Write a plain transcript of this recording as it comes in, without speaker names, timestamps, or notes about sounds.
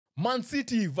Man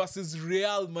City versus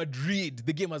Real Madrid.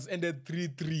 The game has ended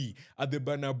 3-3 at the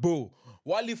Bernabeu.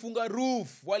 Walifunga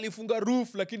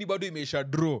roof, lakini bado imesha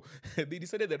draw. They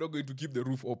decided they're not going to keep the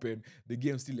roof open. The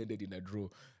game still ended in a draw.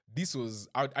 This was,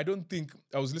 I don't think,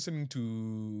 I was listening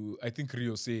to, I think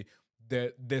Rio say,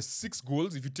 the 6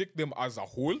 goals, if you take them as a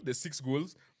whole, the 6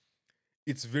 goals,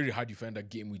 it's very hard to find a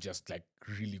game with just like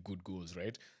really good goals,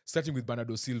 right? Starting with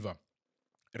Bernardo Silva.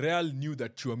 Real knew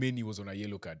that Tchouaméni was on a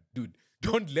yellow card. Dude,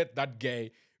 don't let that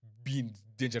guy be in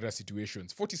dangerous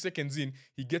situations. 40 seconds in,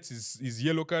 he gets his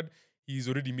yellow card. He's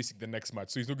already missing the next match,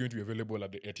 so he's not going to be available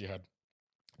at the Etihad.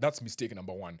 That's mistake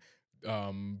number one.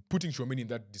 Putting Tchouaméni in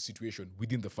that situation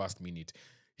within the first minute.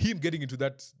 Him getting into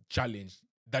that challenge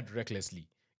that recklessly,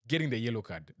 getting the yellow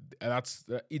card,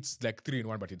 it's like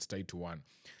 3-1, but it's tied to 1.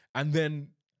 And then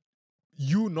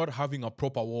you not having a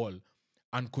proper wall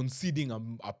and conceding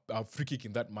a free kick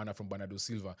in that manner from Bernardo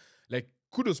Silva. Like,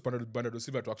 kudos Bernardo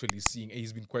Silva to actually seeing,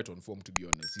 he's been quite on form, to be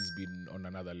honest. He's been on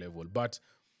another level. But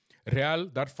Real,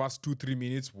 that first 2-3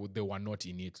 minutes, they were not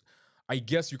in it. I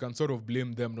guess you can sort of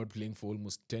blame them not playing for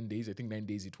almost 10 days. I think 9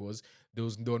 days it was. There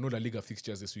were no La Liga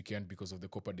fixtures this weekend because of the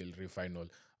Copa del Rey final.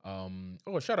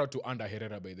 Shout out to Ander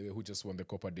Herrera, by the way, who just won the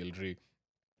Copa del Rey.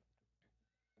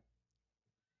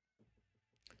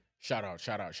 Shout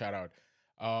out.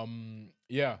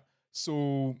 Yeah,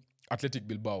 so Athletic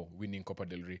Bilbao winning Copa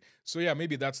del Rey. So yeah,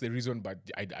 maybe that's the reason, but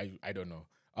I don't know.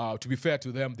 To be fair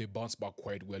to them, they bounced back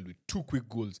quite well with 2 quick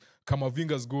goals.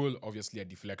 Camavinga's goal, obviously a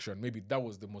deflection. Maybe that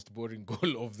was the most boring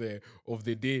goal of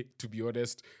the day, to be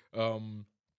honest.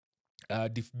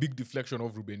 Big deflection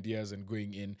of Ruben Diaz and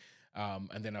going in.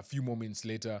 And then a few moments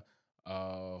later,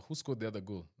 who scored the other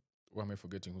goal? Why am I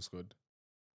forgetting who scored?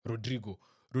 Rodrigo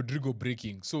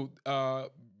breaking. So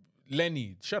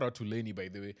Lenny, shout out to Lenny, by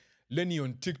the way. Lenny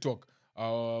on TikTok.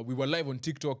 We were live on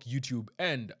TikTok, YouTube,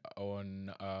 and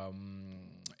on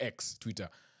X, Twitter.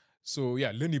 So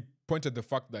yeah, Lenny pointed the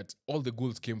fact that all the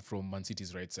goals came from Man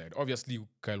City's right side. Obviously,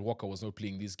 Kyle Walker was not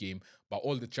playing this game, but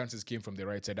all the chances came from the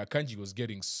right side. Akanji was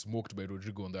getting smoked by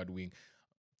Rodrigo on that wing.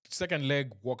 Second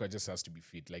leg, Walker just has to be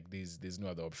fit. Like, there's no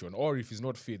other option. Or if he's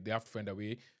not fit, they have to find a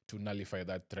way to nullify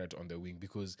that threat on the wing,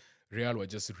 because Real were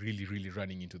just really, really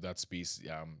running into that space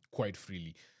quite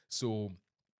freely. So,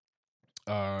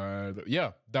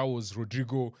 yeah, that was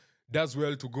Rodrigo. Does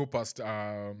well to go past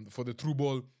for the through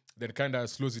ball, then kind of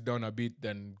slows it down a bit.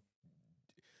 Then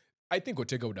I think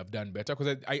Ortega would have done better,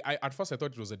 because I at first I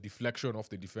thought it was a deflection off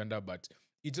the defender, but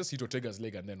it just hit Ortega's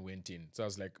leg and then went in. So I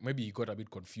was like, maybe he got a bit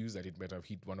confused that it might have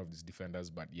hit one of these defenders.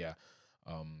 But yeah,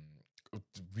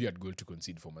 weird goal to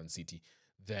concede for Man City.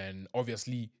 Then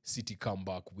obviously City come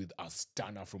back with a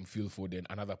stunner from Phil Foden,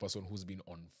 another person who's been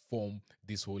on form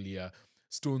this whole year.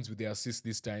 Stones with the assist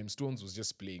this time. Stones was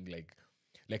just playing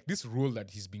like this role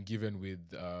that he's been given with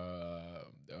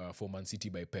for Man City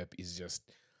by Pep is just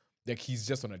like, he's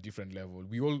just on a different level.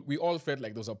 We all felt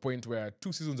like there was a point where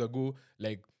 2 seasons ago,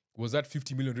 like, was that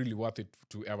 50 million really worth it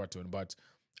to Everton? But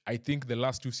I think the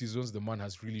last 2 seasons, the man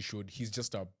has really showed he's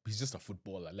just a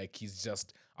footballer. Like, he's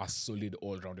just a solid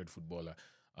all-rounded footballer.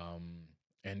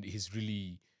 And he's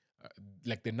really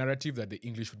like, the narrative that the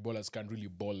English footballers can't really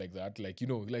ball like that. Like,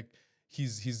 like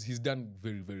he's done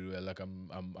very, very well. Like,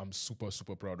 I'm super,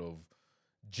 super proud of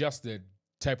just the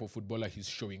type of footballer he's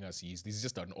showing us. He's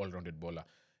just an all-rounded baller.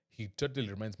 He totally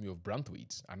reminds me of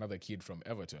Branthwaite, another kid from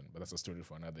Everton, but that's a story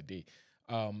for another day.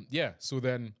 Yeah, so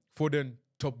then Foden,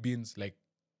 top bins, like,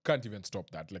 can't even stop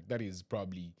that. Like, that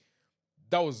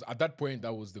was, at that point,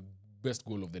 that was the best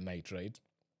goal of the night, right?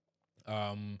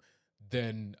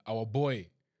 Then our boy,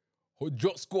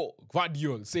 Josko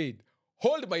Guardiola, said,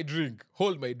 hold my drink.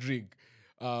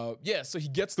 Yeah, so he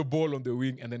gets the ball on the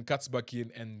wing and then cuts back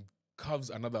in and carves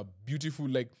another beautiful,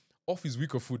 like, off his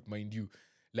weaker foot, mind you.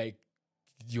 Like,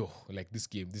 like, this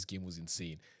game was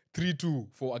insane. 3-2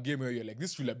 for a game where you're like,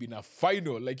 this should have been a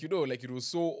final. Like, like, it was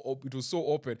so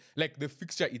open. Like, the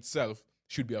fixture itself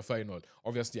should be a final.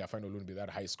 Obviously, a final wouldn't be that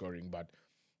high scoring, but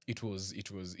it was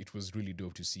really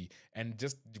dope to see. And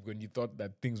just when you thought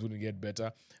that things wouldn't get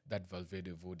better, that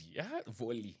Valverde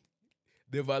volley.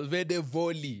 The Valverde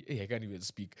volley. Hey, I can't even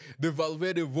speak. The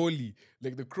Valverde volley.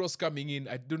 Like, the cross coming in.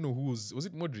 I don't know who was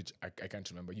it Modric? I can't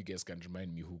remember. You guys can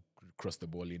remind me who crossed the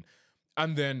ball in.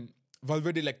 And then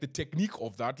Valverde, like, the technique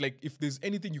of that, like, if there's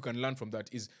anything you can learn from that,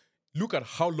 is look at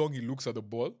how long he looks at the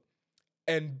ball.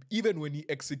 And even when he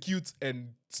executes and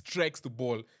strikes the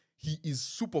ball, he is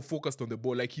super focused on the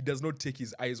ball. Like, he does not take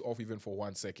his eyes off even for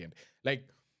 1 second. Like,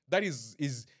 that is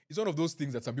one of those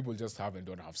things that some people just have and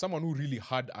don't have. Someone who really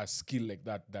had a skill like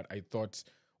that I thought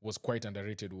was quite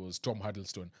underrated was Tom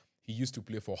Huddlestone. He used to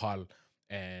play for Hull,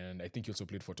 and I think he also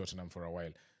played for Tottenham for a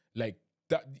while. Like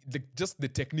that, just the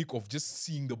technique of just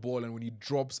seeing the ball, and when he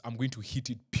drops, I'm going to hit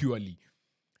it purely.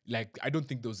 Like I don't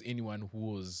think there was anyone who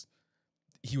was.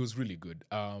 He was really good.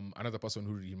 Another person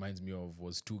who reminds me of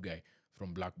was Two Guy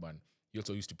from Blackburn. He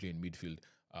also used to play in midfield.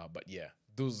 But yeah,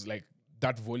 those like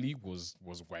that volley was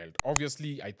wild.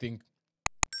 Obviously, I think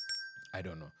I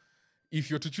don't know. If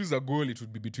you're to choose a goal, it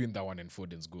would be between that one and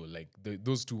Foden's goal. Like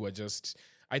those two were just.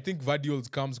 I think Vardiol's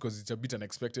comes because it's a bit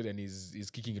unexpected and he's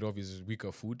kicking it off his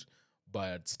weaker foot,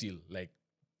 but still, like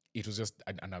it was just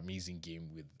an amazing game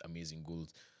with amazing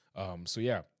goals. So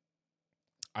yeah,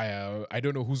 I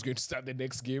don't know who's going to start the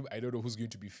next game. I don't know who's going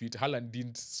to be fit. Haaland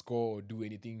didn't score or do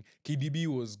anything.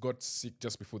 KDB got sick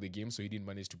just before the game, so he didn't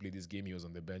manage to play this game. He was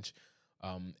on the bench.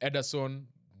 Ederson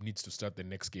needs to start the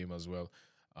next game as well.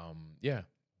 Yeah,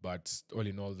 but all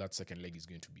in all, that second leg is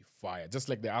going to be fire. Just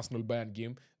like the Arsenal Bayern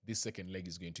game, this second leg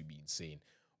is going to be insane.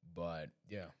 But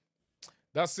yeah,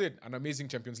 that's it. An amazing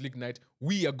Champions League night.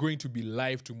 We are going to be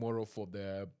live tomorrow for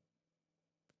the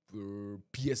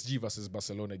PSG versus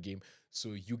Barcelona game.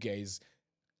 So you guys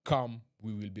come.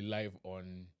 We will be live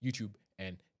on YouTube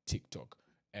and TikTok.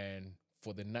 And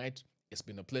for the night, it's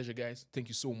been a pleasure, guys. Thank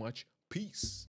you so much. Peace.